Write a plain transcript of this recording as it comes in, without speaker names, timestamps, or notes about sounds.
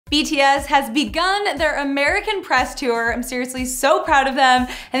BTS has begun their American press tour. I'm seriously so proud of them.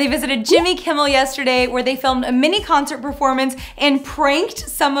 And they visited Jimmy Kimmel yesterday where they filmed a mini concert performance and pranked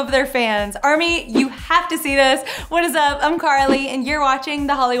some of their fans. Army, you have to see this. What is up? I'm Carly and you're watching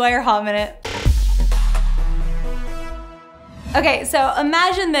the Hollywire Hot Minute. Okay, so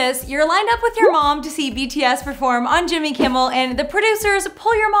imagine this. You're lined up with your mom to see BTS perform on Jimmy Kimmel and the producers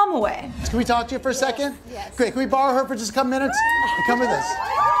pull your mom away. Can we talk to you for a second? Yes. Great, can we borrow her for just a couple minutes? Hey, come with us.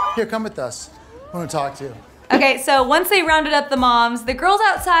 Here, come with us. I want to talk to you. Okay, so once they rounded up the moms, the girls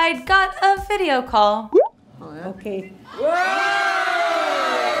outside got a video call. Oh, yeah. Okay.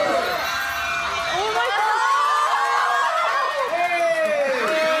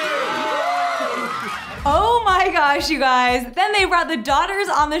 Oh my gosh, you guys. Then they brought the daughters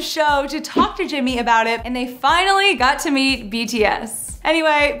on the show to talk to Jimmy about it, and they finally got to meet BTS.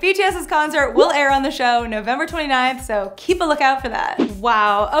 Anyway, BTS's concert will air on the show November 29th, so keep a lookout for that.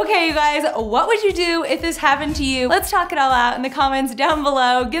 Wow. Okay, you guys, what would you do if this happened to you? Let's talk it all out in the comments down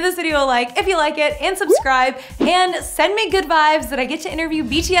below. Give this video a like if you like it, and subscribe, and send me good vibes that I get to interview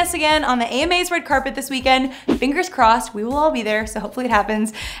BTS again on the AMA's red carpet this weekend. Fingers crossed, we will all be there, so hopefully it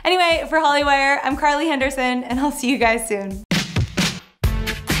happens. Anyway, for Hollywire, I'm Carly Henderson, and I'll see you guys soon.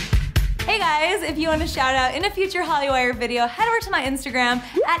 Hey guys, if you want a shout out in a future Hollywire video, head over to my Instagram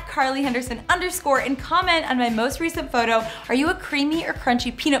at @CarlyHenderson_ and comment on my most recent photo. Are you a creamy or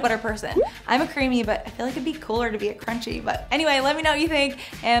crunchy peanut butter person? I'm a creamy, but I feel like it'd be cooler to be a crunchy. But anyway, let me know what you think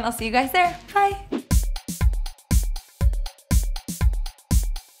and I'll see you guys there. Bye.